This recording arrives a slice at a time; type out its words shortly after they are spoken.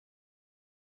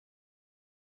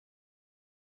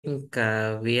think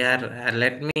we are,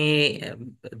 let me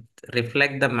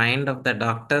reflect the mind of the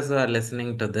doctors who are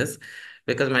listening to this,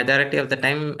 because majority of the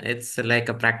time it's like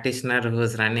a practitioner who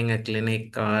is running a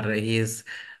clinic, or he is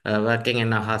working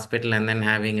in a hospital and then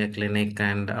having a clinic,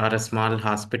 and or a small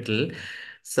hospital.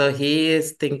 So he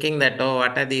is thinking that, oh,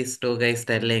 what are these two guys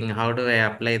telling? How do I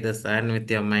apply this earn with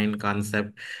your mind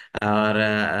concept?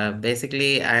 Or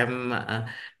basically, I'm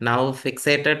now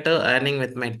fixated to earning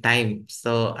with my time.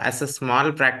 So as a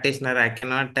small practitioner, I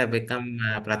cannot become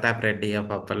Pratap Reddy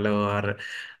of Apollo, or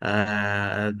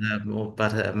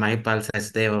my Pulse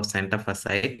Sachdev of Center for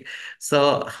Sight.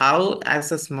 So how,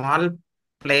 as a small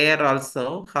player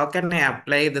also, how can I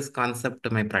apply this concept to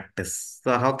my practice?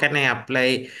 So how can I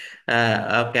apply,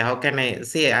 okay, how can I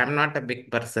see? I'm not a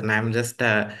big person. I'm just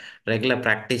a regular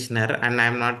practitioner, and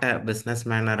I'm not a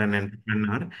businessman or an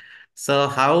entrepreneur. So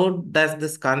how does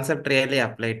this concept really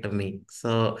apply to me?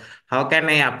 So how can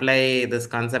I apply this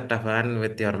concept of earn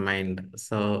with your mind?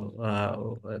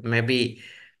 So maybe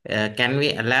can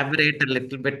we elaborate a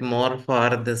little bit more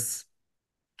for this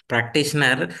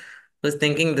practitioner who's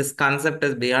thinking this concept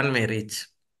is beyond my reach?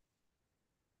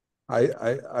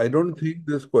 I don't think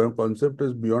this concept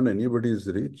is beyond anybody's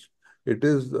reach. It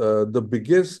is the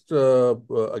biggest,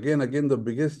 again, the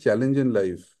biggest challenge in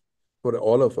life for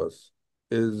all of us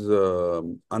is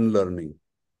unlearning.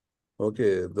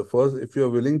 Okay, the first, if you're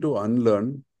willing to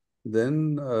unlearn,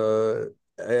 then,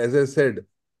 as I said,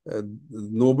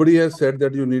 nobody has said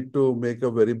that you need to make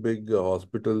a very big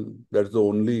hospital. That's the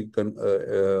only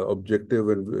objective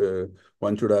and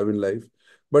one should have in life.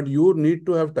 But you need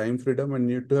to have time freedom and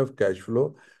need to have cash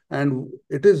flow. And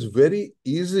it is very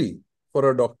easy for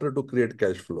a doctor to create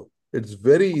cash flow. It's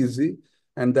very easy,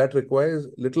 and that requires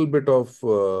little bit of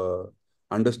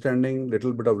understanding,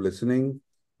 little bit of listening,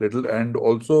 little, and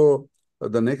also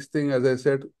the next thing, as I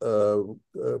said,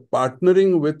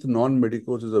 partnering with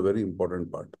non-medicos is a very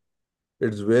important part.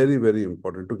 It's very, very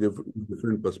important to give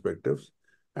different perspectives.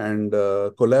 And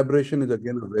collaboration is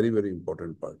again a very, very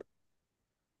important part.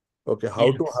 Okay,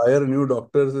 how to Yes. hire new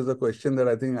doctors is a question that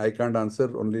I think I can't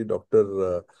answer. Only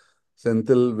Dr.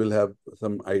 Senthil will have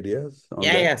some ideas on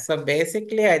Yeah, that. yeah. So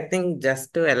basically, I think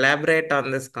just to elaborate on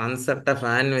this concept of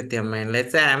earn with your mind,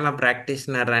 let's say I'm a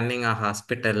practitioner running a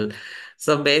hospital.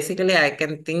 So basically, I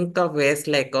can think of ways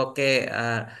like, okay,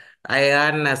 I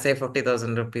earn, say,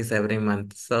 50,000 rupees every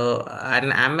month. So,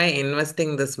 and am I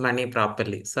investing this money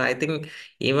properly? So I think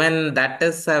even that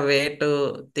is a way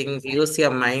to think, use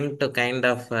your mind to kind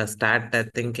of start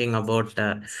thinking about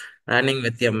earning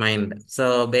with your mind.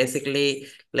 So basically,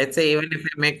 let's say even if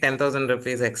I make 10,000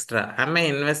 rupees extra, am I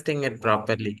investing it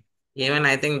properly? Even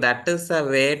I think that is a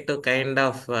way to kind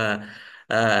of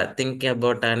think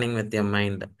about earning with your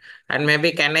mind. And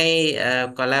maybe can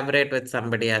I collaborate with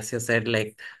somebody, as you said,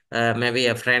 like maybe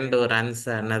a friend who runs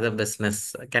another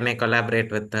business. Can I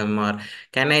collaborate with them, or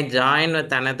can I join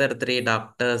with another three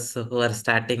doctors who are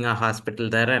starting a hospital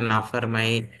there and offer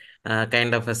my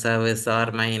kind of a service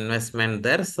or my investment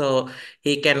there? So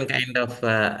he can kind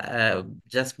of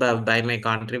just by my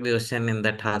contribution in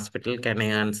that hospital, can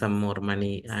I earn some more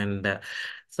money? And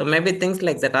so maybe things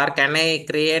like that. Or can I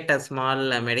create a small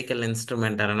medical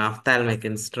instrument or an ophthalmic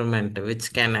instrument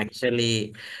which can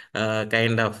actually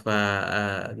kind of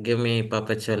give me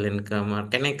perpetual income? Or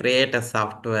can I create a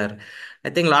software? I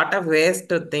think lot of ways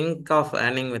to think of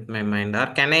earning with my mind. Or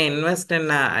can I invest in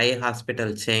a eye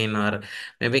hospital chain? Or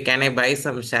maybe can I buy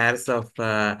some shares of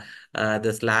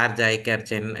this large eye care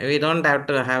chain? We don't have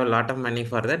to have a lot of money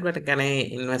for that, but can I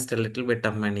invest a little bit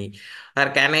of money? Or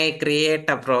can I create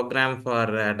a program for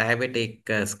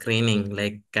diabetic screening?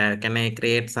 Like, can I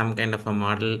create some kind of a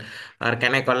model? Or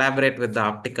can I collaborate with the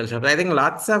optical shops? I think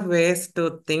lots of ways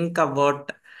to think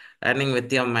about earning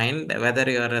with your mind, whether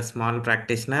you are a small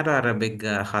practitioner or a big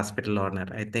hospital owner.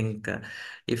 I think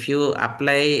if you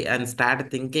apply and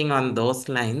start thinking on those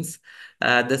lines,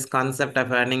 this concept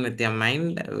of earning with your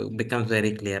mind becomes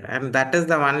very clear. And that is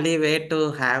the only way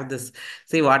to have this.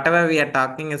 See, whatever we are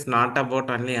talking is not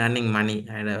about only earning money.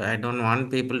 I don't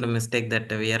want people to mistake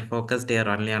that we are focused here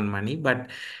only on money, but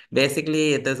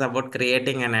basically it is about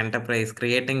creating an enterprise,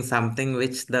 creating something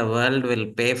which the world will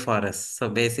pay for us. So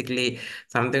basically,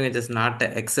 something which is not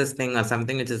existing, or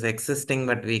something which is existing,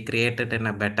 but we create it in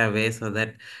a better way so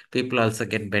that people also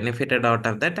get benefited out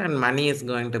of that, and money is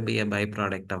going to be a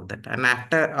byproduct of that. And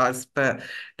after, as per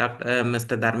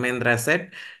Mr. Dharmendra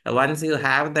said, once you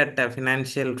have that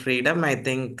financial freedom, I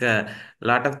think a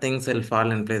lot of things will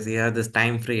fall in place. You have this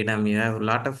time freedom, you have a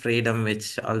lot of freedom,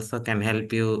 which also can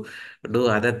help you do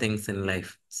other things in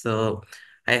life. So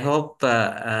I hope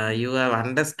you have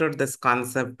understood this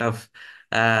concept of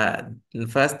uh,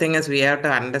 first thing is we have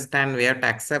to understand, we have to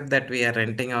accept that we are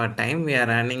renting our time. We are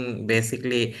earning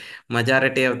basically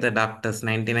majority of the doctors,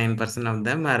 99% of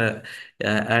them are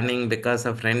earning because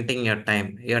of renting your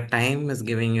time. Your time is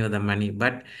giving you the money.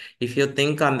 But if you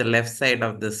think on the left side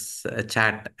of this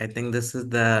chart, I think this is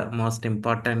the most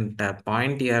important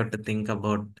point you have to think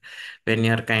about when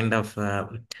you're kind of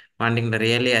wanting to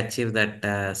really achieve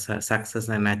that success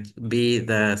and be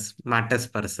the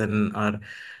smartest person, or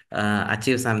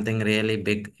achieve something really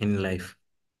big in life.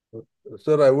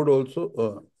 Sir, I would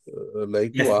also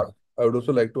like to Yes. ask, I would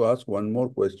also like to ask one more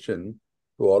question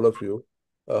to all of you.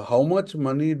 How much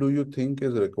money do you think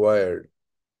is required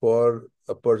for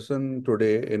a person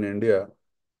today in India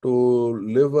to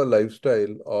live a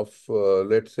lifestyle of,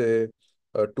 let's say,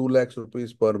 2 lakhs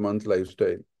rupees per month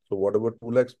lifestyle? So whatever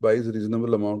 2 lakhs buys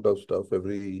reasonable amount of stuff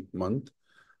every month.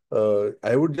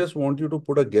 I would just want you to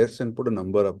put a guess and put a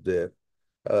number up there.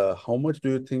 How much do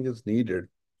you think is needed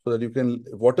so that you can,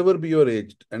 whatever be your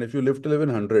age, and if you live to live in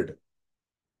 100,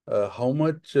 how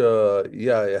much, yeah,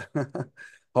 yeah,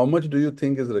 how much do you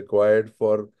think is required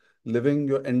for living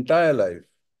your entire life?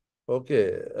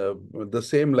 Okay, the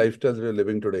same lifestyle we're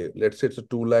living today. Let's say it's a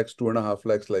 2 lakhs, 2.5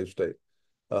 lakhs lifestyle.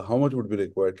 How much would be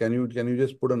required? Can you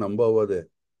just put a number over there?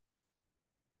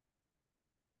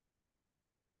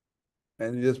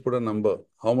 And you just put a number.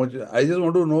 How much? I just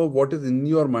want to know what is in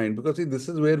your mind, because see, this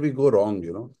is where we go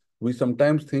wrong. We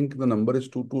sometimes think the number is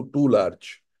too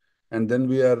large, and then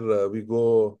we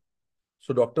go.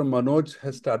 So Dr. Manoj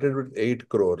has started with 8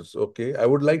 crores. Okay, I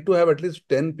would like to have at least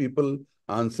 10 people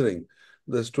answering.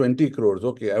 There's 20 crores.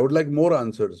 Okay, I would like more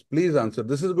answers. Please answer.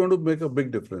 This is going to make a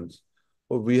big difference.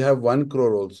 Oh, we have 1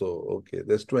 crore also. Okay,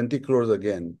 there's 20 crores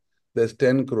again. There's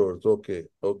 10 crores. Okay,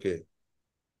 okay.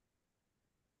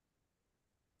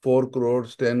 4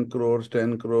 crores, 10 crores,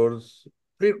 10 crores.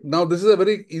 Now, this is a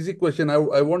very easy question. I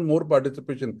want more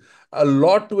participation. A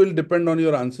lot will depend on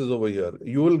your answers over here.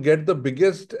 You will get the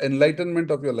biggest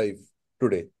enlightenment of your life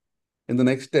today in the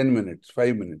next 10 minutes,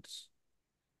 5 minutes.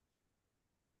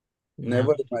 Yeah.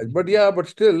 Never imagine. But yeah, but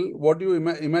still, what do you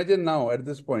imagine now at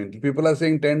this point? People are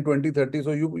saying 10, 20, 30.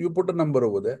 So you put a number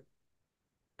over there.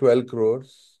 12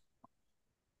 crores,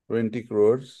 20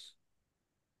 crores,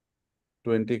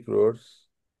 20 crores.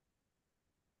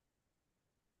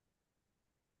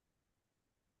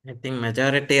 I think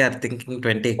majority are thinking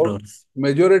 20 Oh, crores.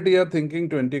 majority are thinking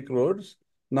 20 crores.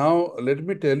 Now, let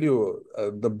me tell you,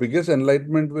 the biggest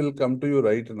enlightenment will come to you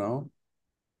right now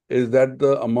is that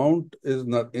the amount is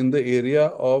not in the area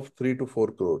of 3 to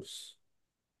 4 crores.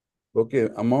 Okay,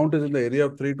 amount is in the area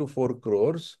of 3 to 4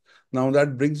 crores. Now,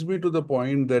 that brings me to the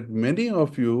point that many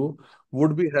of you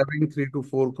would be having 3 to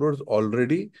 4 crores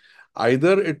already.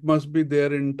 Either it must be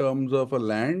there in terms of a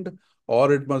land,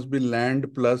 or it must be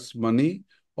land plus money,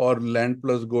 or land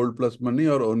plus gold plus money,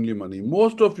 or only money.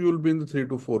 Most of you will be in the 3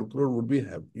 to 4 crore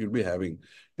you'll be having.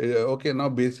 Okay, now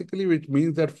basically, which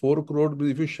means that 4 crore,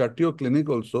 if you shut your clinic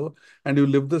also and you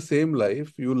live the same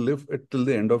life, you will live it till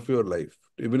the end of your life,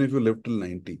 even if you live till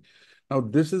 90. Now,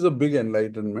 this is a big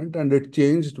enlightenment, and it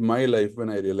changed my life when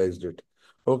I realized it.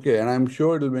 Okay, and I'm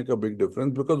sure it'll make a big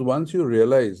difference, because once you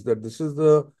realize that this is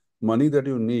the money that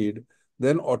you need,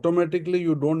 then automatically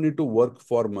you don't need to work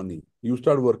for money. You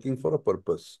start working for a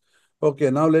purpose.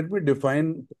 Okay, now let me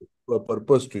define a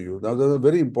purpose to you. Now, that's a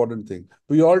very important thing.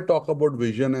 We all talk about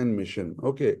vision and mission.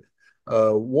 Okay,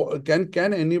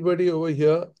 can anybody over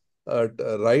here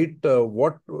write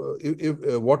what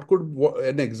could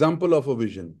an example of a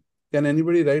vision? Can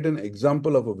anybody write an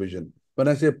example of a vision? When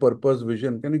I say purpose,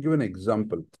 vision, can you give an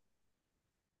example?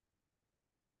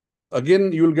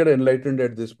 Again, you will get enlightened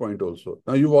at this point also.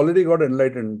 Now, you've already got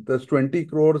enlightened. There's 20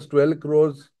 crores, 12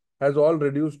 crores has all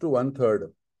reduced to one third.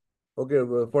 Okay,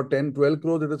 for 10, 12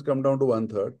 crores, it has come down to one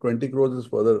third. 20 crores is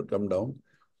further come down.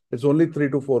 It's only 3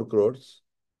 to 4 crores.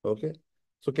 Okay.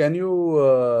 So can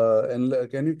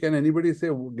anybody say,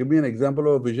 give me an example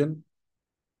of a vision?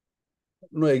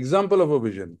 No, example of a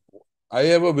vision. I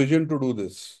have a vision to do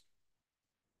this.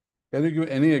 Can you give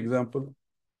any example?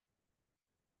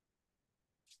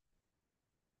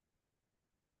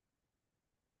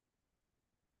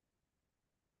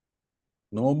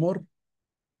 No more?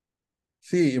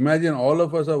 See, imagine all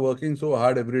of us are working so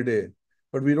hard every day,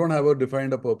 but we don't have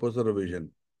defined a purpose or a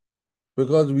vision,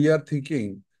 because we are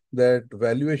thinking that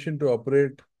valuation to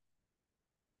operate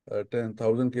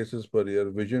 10,000 cases per year,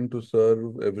 vision to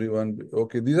serve everyone.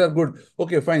 Okay, these are good.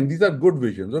 Okay, fine. These are good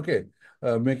visions. Okay,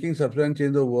 making substantial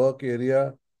change the work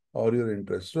area or your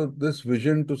interest. So this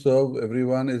vision to serve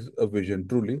everyone is a vision,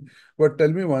 truly. But tell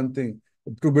me one thing: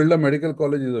 to build a medical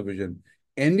college is a vision.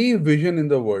 Any vision in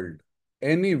the world,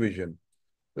 any vision.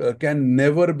 can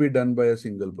never be done by a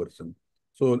single person.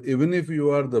 So even if you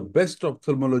are the best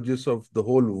ophthalmologist of the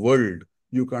whole world,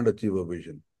 you can't achieve a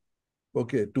vision.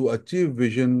 Okay, to achieve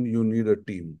vision, you need a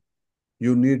team.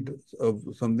 You need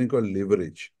something called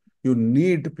leverage. You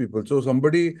need people. So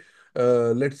somebody,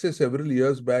 let's say several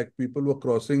years back, people were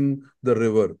crossing the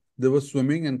river. They were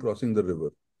swimming and crossing the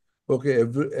river. Okay,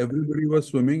 everybody was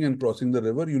swimming and crossing the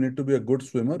river. You need to be a good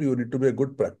swimmer. You need to be a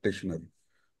good practitioner.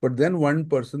 But then one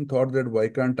person thought that why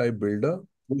can't I build a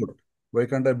boat? Why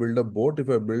can't I build a boat? If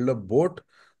I build a boat,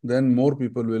 then more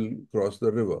people will cross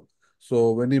the river.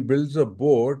 So when he builds a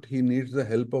boat, he needs the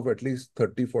help of at least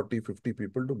 30, 40, 50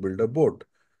 people to build a boat.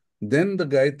 Then the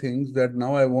guy thinks that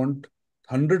now I want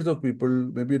hundreds of people,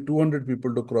 maybe 200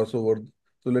 people to cross over.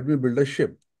 So let me build a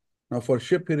ship. Now for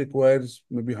ship, he requires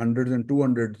maybe hundreds and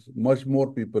 200s, much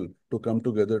more people to come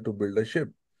together to build a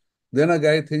ship. Then a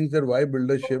guy thinks that why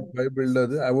build a ship? Why build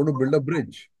a, I want to build a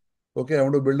bridge. Okay, I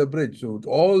want to build a bridge. So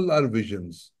all our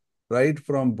visions, right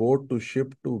from boat to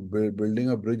ship to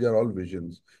building a bridge are all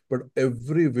visions. But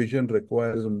every vision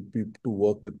requires people to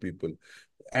work with people.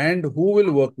 And who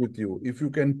will work with you? If you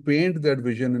can paint that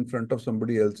vision in front of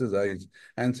somebody else's eyes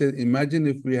and say, imagine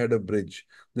if we had a bridge,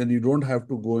 then you don't have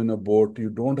to go in a boat. You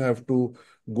don't have to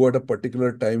go at a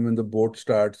particular time when the boat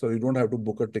starts, or you don't have to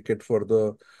book a ticket for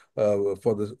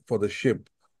the ship.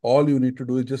 All you need to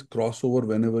do is just cross over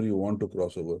whenever you want to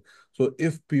cross over. So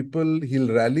if people,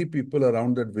 he'll rally people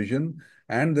around that vision,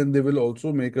 and then they will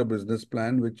also make a business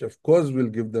plan, which of course will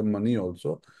give them money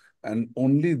also, and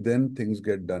only then things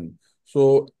get done.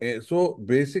 So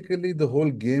basically, the whole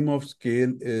game of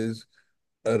scale is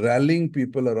rallying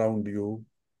people around you,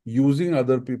 using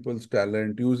other people's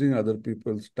talent, using other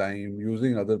people's time,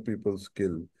 using other people's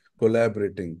skill,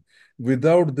 collaborating.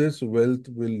 Without this, wealth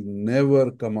will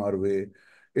never come our way.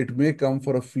 It may come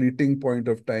for a fleeting point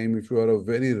of time if you are a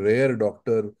very rare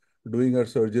doctor doing a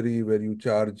surgery where you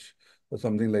charge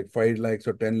something like 5 lakhs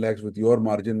or 10 lakhs with your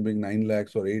margin being 9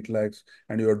 lakhs or 8 lakhs,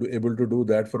 and you are able to do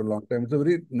that for a long time. It's a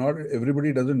very, not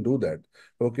everybody doesn't do that.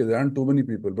 Okay, there aren't too many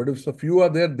people, but if a few are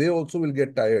there, they also will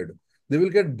get tired. They will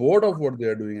get bored of what they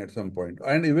are doing at some point.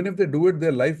 And even if they do it,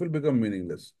 their life will become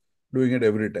meaningless doing it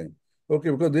every time.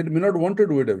 Okay, because they may not want to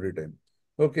do it every time.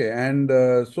 Okay, and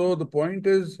so the point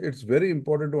is, it's very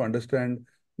important to understand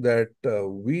that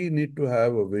we need to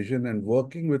have a vision, and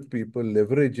working with people,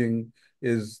 leveraging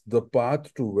is the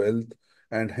path to wealth.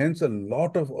 And hence, a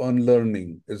lot of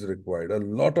unlearning is required. A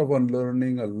lot of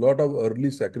unlearning, a lot of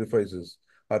early sacrifices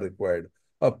are required.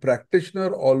 A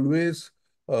practitioner always,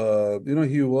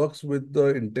 he works with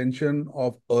the intention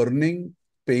of earning,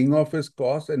 paying off his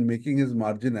costs, and making his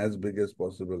margin as big as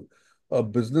possible. A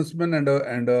businessman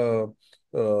and a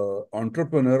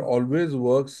entrepreneur always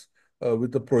works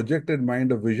with a project in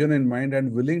mind, a vision in mind,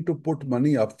 and willing to put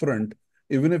money upfront,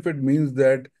 even if it means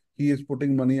that he is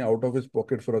putting money out of his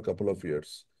pocket for a couple of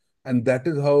years. And that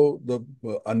is how the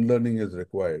unlearning is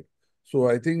required. So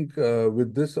I think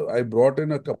with this, I brought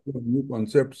in a couple of new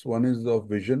concepts. One is of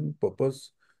vision,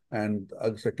 purpose, and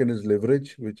second is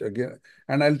leverage, which again,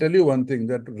 and I'll tell you one thing,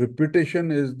 that repetition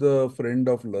is the friend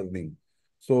of learning.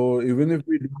 So even if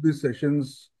we do these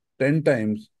sessions 10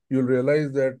 times, you'll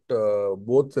realize that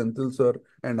both Senthil sir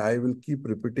and I will keep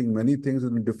repeating many things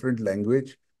in different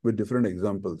language with different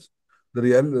examples.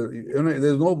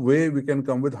 There's no way we can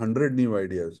come with 100 new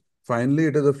ideas. Finally,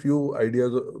 it is a few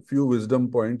ideas, a few wisdom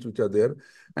points which are there.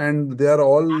 And they are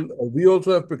all, we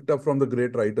also have picked up from the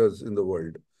great writers in the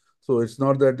world. So it's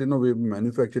not that, we've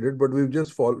manufactured it, but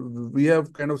we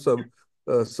have kind of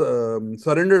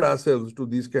surrendered ourselves to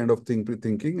these kind of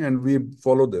thinking, and we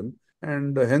follow them.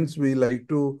 And hence we like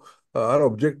to, our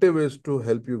objective is to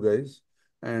help you guys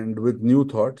and with new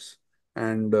thoughts.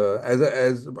 And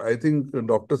as I think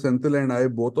Dr. Senthil and I,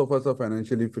 both of us are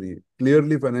financially free,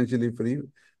 clearly financially free,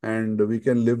 and we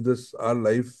can live this our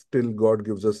life till God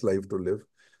gives us life to live.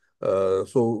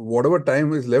 So whatever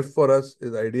time is left for us,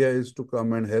 his idea is to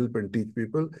come and help and teach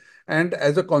people. And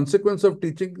as a consequence of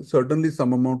teaching, certainly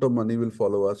some amount of money will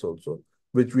follow us also,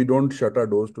 which we don't shut our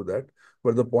doors to that.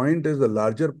 But the point is, the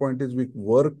larger point is we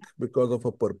work because of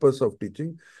a purpose of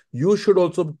teaching. You should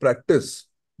also practice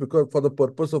because for the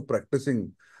purpose of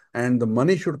practicing, and the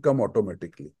money should come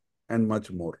automatically and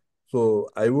much more. So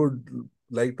I would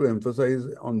like to emphasize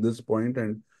on this point,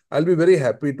 and I'll be very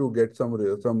happy to get some of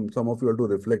you all to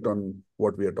reflect on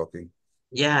what we are talking.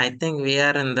 Yeah, I think we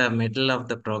are in the middle of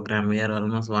the program. We are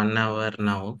almost 1 hour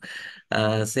now.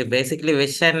 So basically,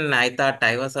 vision, I thought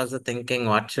I was also thinking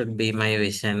what should be my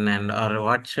vision and or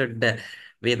what should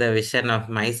be the vision of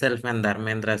myself and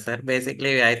Dharmendra sir.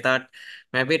 Basically, I thought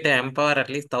maybe to empower at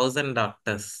least 1,000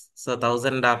 doctors. So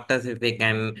 1,000 doctors, if we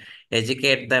can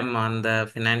educate them on the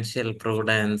financial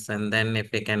prudence, and then if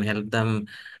we can help them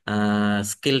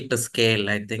skill to scale,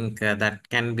 I think that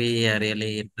can be a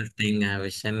really interesting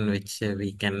vision which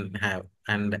we can have.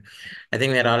 And I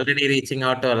think we're already reaching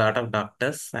out to a lot of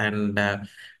doctors, and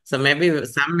so maybe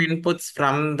some inputs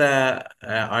from the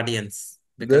audience,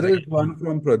 because There we is one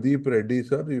from Pradeep Reddy,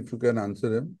 sir, if you can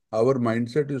answer him. Our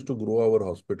mindset is to grow our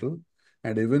hospital.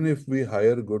 And even if we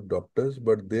hire good doctors,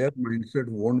 but their mindset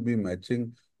won't be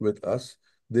matching with us,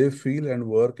 they feel and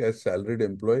work as salaried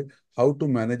employee, how to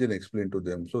manage and explain to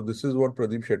them. So this is what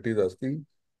Pradeep Shetty is asking.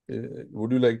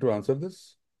 Would you like to answer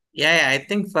this? Yeah, I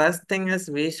think first thing is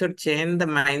we should change the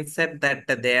mindset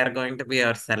that they are going to be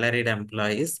our salaried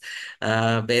employees.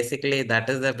 Basically, that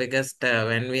is the biggest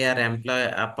when we are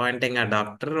appointing a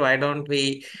doctor, why don't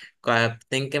we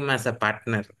think him as a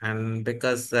partner? And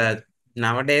because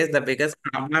nowadays the biggest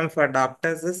problem for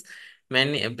doctors is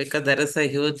many, because there is a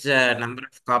huge number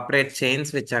of corporate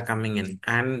chains which are coming in,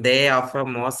 and they offer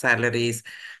more salaries,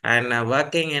 and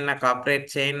working in a corporate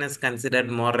chain is considered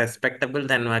more respectable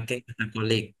than working with a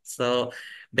colleague. So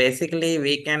basically,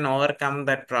 we can overcome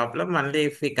that problem only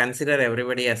if we consider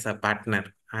everybody as a partner.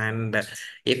 And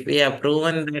if we have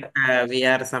proven that we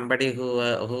are somebody who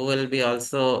will be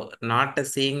also not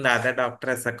seeing the other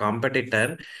doctor as a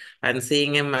competitor and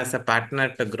seeing him as a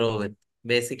partner to grow with.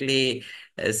 Basically,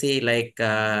 see, like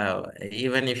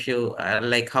even if you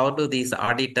like, how do these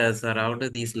auditors or how do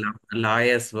these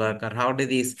lawyers work, or how do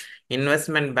these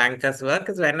investment bankers work?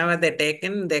 Is whenever they take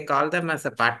in, they call them as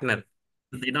a partner.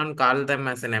 They don't call them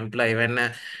as an employee. When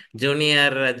a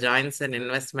junior joins an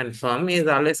investment firm, he is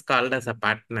always called as a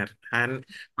partner. And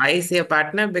why is he a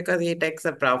partner? Because he takes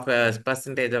a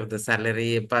percentage of the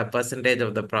salary, percentage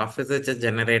of the profits which is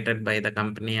generated by the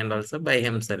company and also by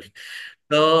himself.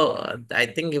 So I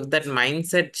think if that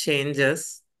mindset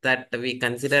changes, that we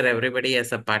consider everybody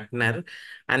as a partner,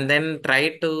 and then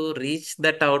try to reach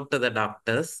that out to the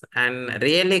doctors and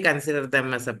really consider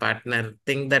them as a partner.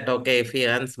 Think that okay, if he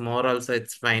earns more, also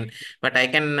it's fine, but I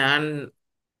can earn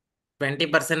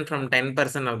 20% from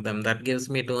 10% of them. That gives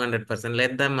me 200%.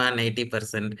 Let them earn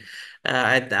 80%.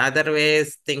 Other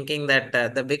ways thinking that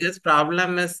the biggest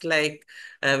problem is like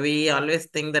we always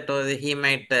think that oh, he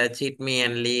might cheat me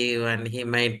and leave, and he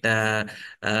might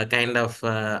kind of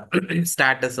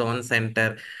start his own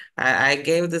center. I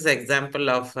gave this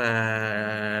example of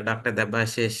Dr.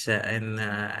 Debashish in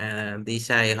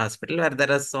Disha Eye Hospital, where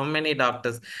there are so many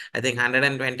doctors. I think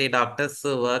 120 doctors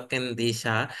who work in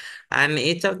Disha, and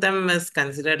each of them is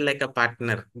considered like a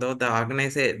partner, though the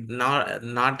organization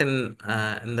not in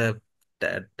the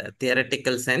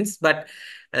theoretical sense, but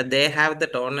they have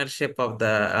that ownership of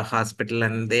the hospital,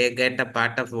 and they get a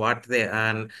part of what they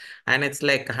earn. And it's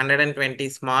like 120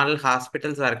 small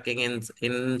hospitals working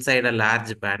inside a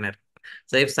large banner.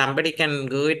 So if somebody can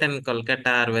do it in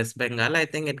Kolkata or West Bengal, I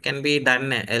think it can be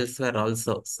done elsewhere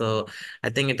also. So I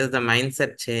think it is the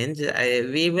mindset change.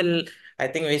 I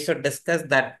think we should discuss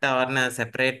that on a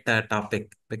separate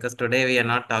topic, because today we are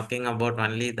not talking about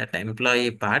only that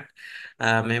employee part.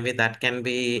 Maybe that can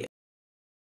be